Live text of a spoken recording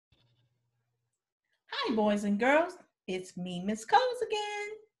Hi, boys and girls. It's me, Miss Coles again.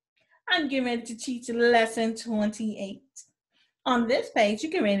 I'm getting ready to teach lesson 28. On this page,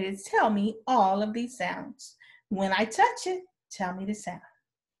 you get ready to tell me all of these sounds. When I touch it, tell me the sound.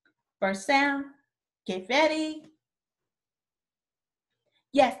 First sound, get ready.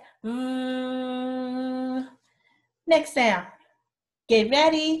 Yes. Next sound, get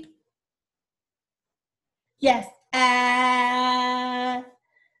ready. Yes.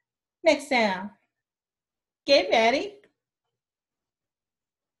 Next sound, get ready.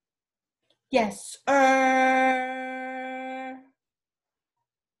 Yes.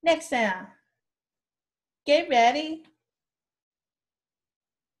 Next sound, get ready.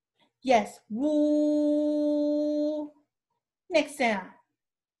 Yes. Woo. Next sound,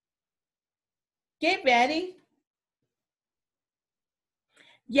 get ready.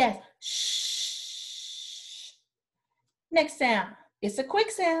 Yes. Shh. Next sound, it's a quick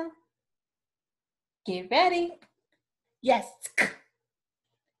sound. Get ready. Yes.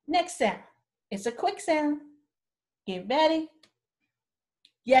 Next sound, it's a quick sound. Get ready.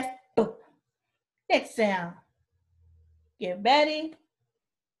 Yes. Boom. Next sound, get ready.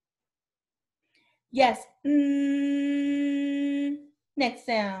 Yes. Next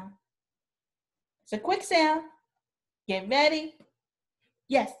sound, it's a quick sound. Get ready.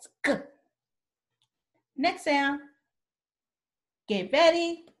 Yes. Good. Next sound, get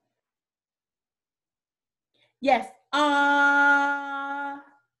ready. Yes.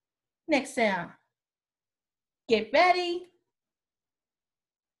 Next sound, get ready.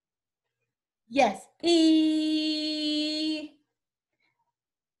 Yes. E.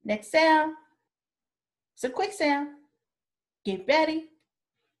 Next sound, it's a quick sound. Get ready.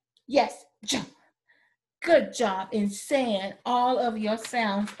 Yes. Jump. Good job in saying all of your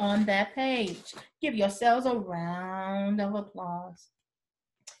sounds on that page. Give yourselves a round of applause.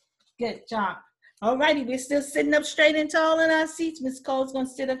 Good job. All righty, we're still sitting up straight and tall in our seats. Miss Cole's going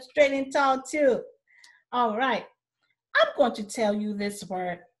to sit up straight and tall too. All right. I'm going to tell you this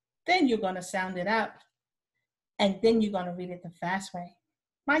word. Then you're going to sound it out. And then you're going to read it the fast way.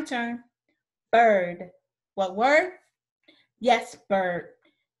 My turn. Bird. What word? Yes, bird.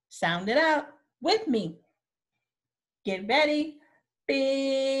 Sound it out with me. Get ready.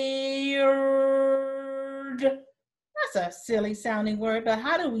 Beard. That's a silly sounding word, but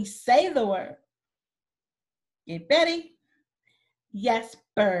how do we say the word? Get ready. Yes,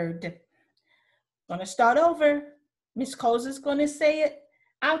 bird. Gonna start over. Miss Coles is gonna say it.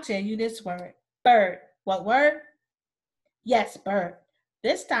 I'll tell you this word. Bird. What word? Yes, bird.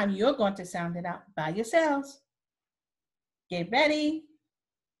 This time you're going to sound it out by yourselves. Get ready.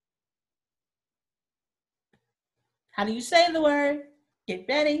 How do you say the word? Get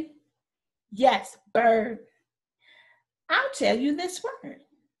ready. Yes, bird. I'll tell you this word.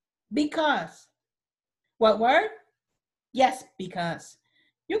 Because. What word? Yes, because.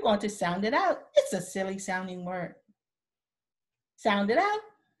 You're going to sound it out. It's a silly sounding word. Sound it out.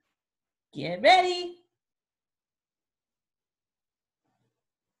 Get ready.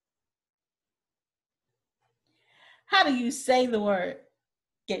 How do you say the word?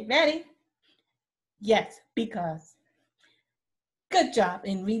 Get ready. Yes, because. Good job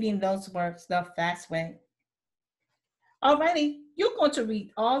in reading those words the fast way. Alrighty, you're going to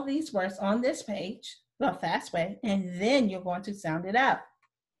read all these words on this page the fast way, and then you're going to sound it out.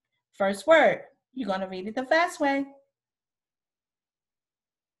 First word, you're going to read it the fast way.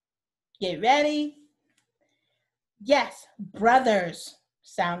 Get ready. Yes, brothers.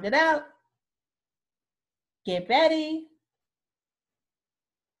 Sound it out. Get ready.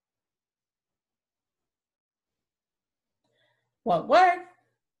 What word?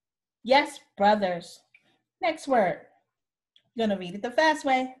 Yes, brothers. Next word. You're going to read it the fast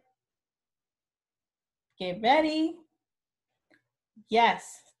way. Get ready.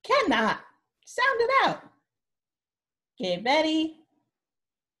 Yes, cannot. Sound it out. Get ready.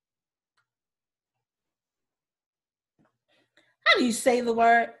 How do you say the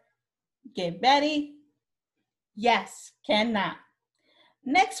word? Get ready. Yes, cannot.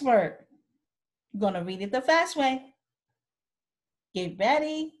 Next word. You're going to read it the fast way. Get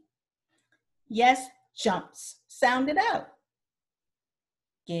ready. Yes, jumps. Sound it out.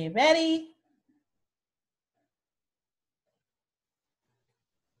 Get ready.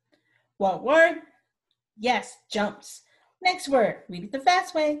 What word? Yes, jumps. Next word. Read it the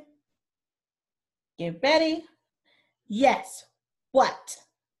fast way. Get ready. Yes, what?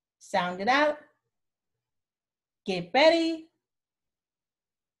 Sound it out. Get ready.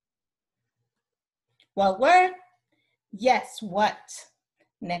 What word? Yes, what?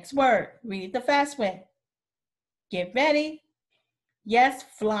 Next word. Read it the fast way. Get ready. Yes,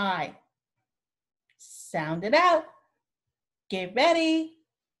 fly. Sound it out. Get ready.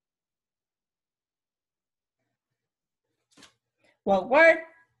 What word?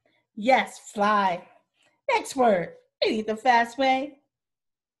 Yes, fly. Next word. Read it the fast way.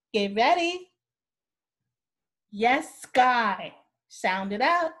 Get ready. Yes, sky. Sound it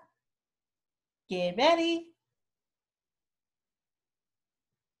out. Get ready.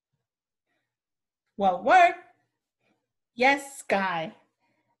 What word? Yes, sky.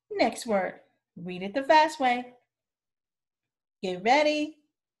 Next word. Read it the fast way. Get ready.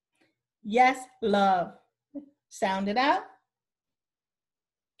 Yes, love. Sound it out.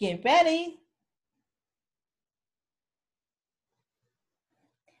 Get ready.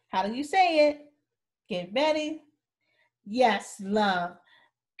 How do you say it? Get ready. Yes, love.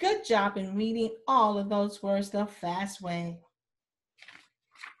 Good job in reading all of those words the fast way.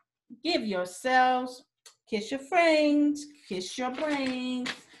 Give yourselves, kiss your friends, kiss your brains.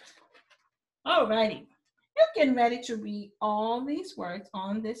 All righty. You're getting ready to read all these words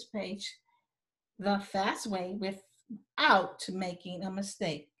on this page the fast way without making a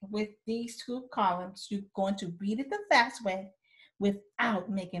mistake. With these two columns, you're going to read it the fast way without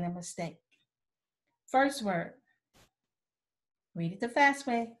making a mistake. First word, read it the fast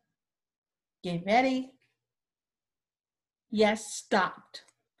way. Get ready. Yes, stopped.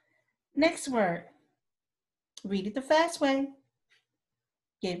 Next word, read it the fast way.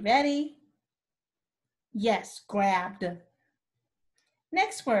 Get ready. Yes, grabbed.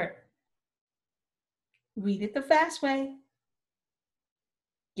 Next word, read it the fast way.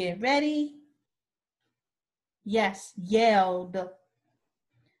 Get ready. Yes, yelled.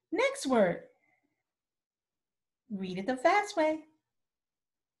 Next word, read it the fast way.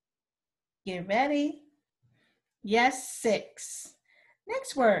 Get ready. Yes, 6.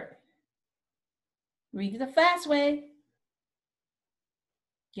 Next word, read it the fast way.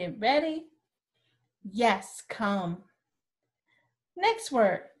 Get ready. Yes, come. Next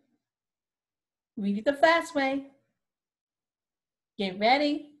word, read it the fast way. Get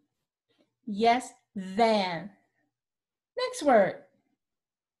ready. Yes, than. Next word,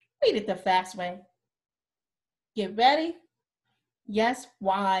 read it the fast way. Get ready. Yes,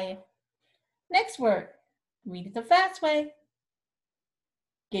 why. Next word, read it the fast way.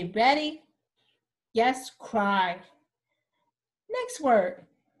 Get ready. Yes, cry. Next word,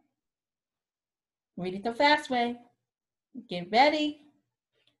 read it the fast way. Get ready.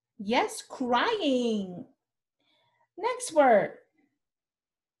 Yes, crying. Next word,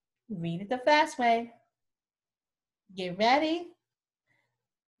 read it the fast way. Get ready.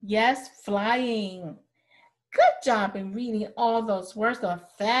 Yes, flying. Good job in reading all those words the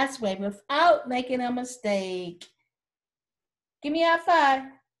fast way without making a mistake. Give me a high five.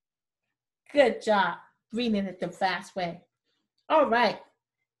 Good job reading it the fast way. All right.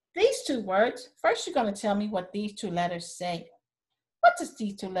 These two words, first you're going to tell me what these two letters say. What does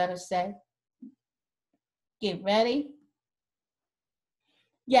these two letters say? Get ready.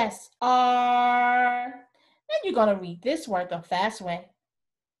 Yes, R. And you're going to read this word the fast way.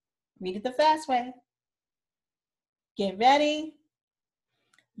 Read it the fast way. Get ready.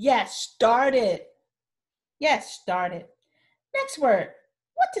 Yes, started. Yes, started. Next word.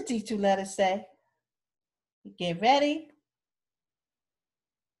 What did these two letters say? Get ready.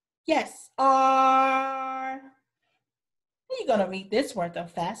 Yes, R. And you're going to read this word the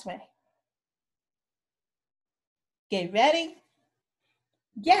fast way. Get ready.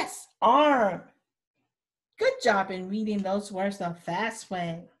 Yes, arm. Good job in reading those words the fast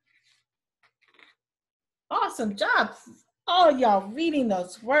way. Awesome job. All y'all reading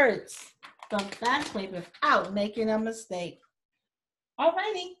those words the fast way without making a mistake.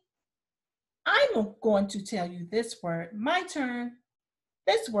 Alrighty. I'm going to tell you this word. My turn.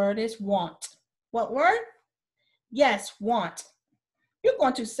 This word is want. What word? Yes, want. You're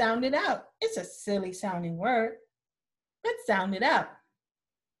going to sound it out. It's a silly sounding word. Let's sound it out.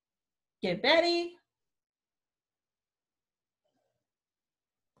 Get ready.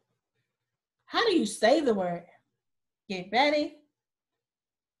 How do you say the word? Get ready.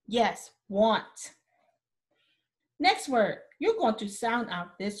 Yes, want. Next word, you're going to sound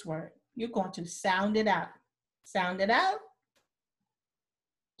out this word. You're going to sound it out. Sound it out.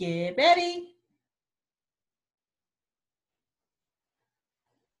 Get ready.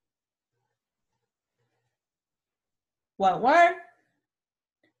 What word?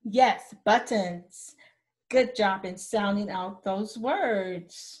 Yes, buttons. Good job in sounding out those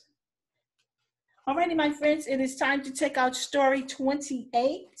words. Alrighty, my friends, it is time to take out story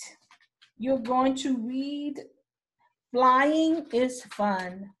 28. You're going to read Flying is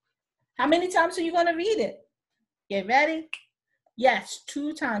Fun. How many times are you going to read it? Get ready. Yes,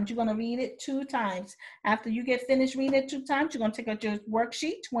 2 times. You're going to read it 2 times. After you get finished reading it 2 times, you're going to take out your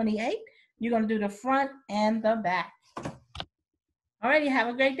worksheet 28. You're going to do the front and the back. All righty, have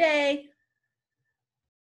a great day.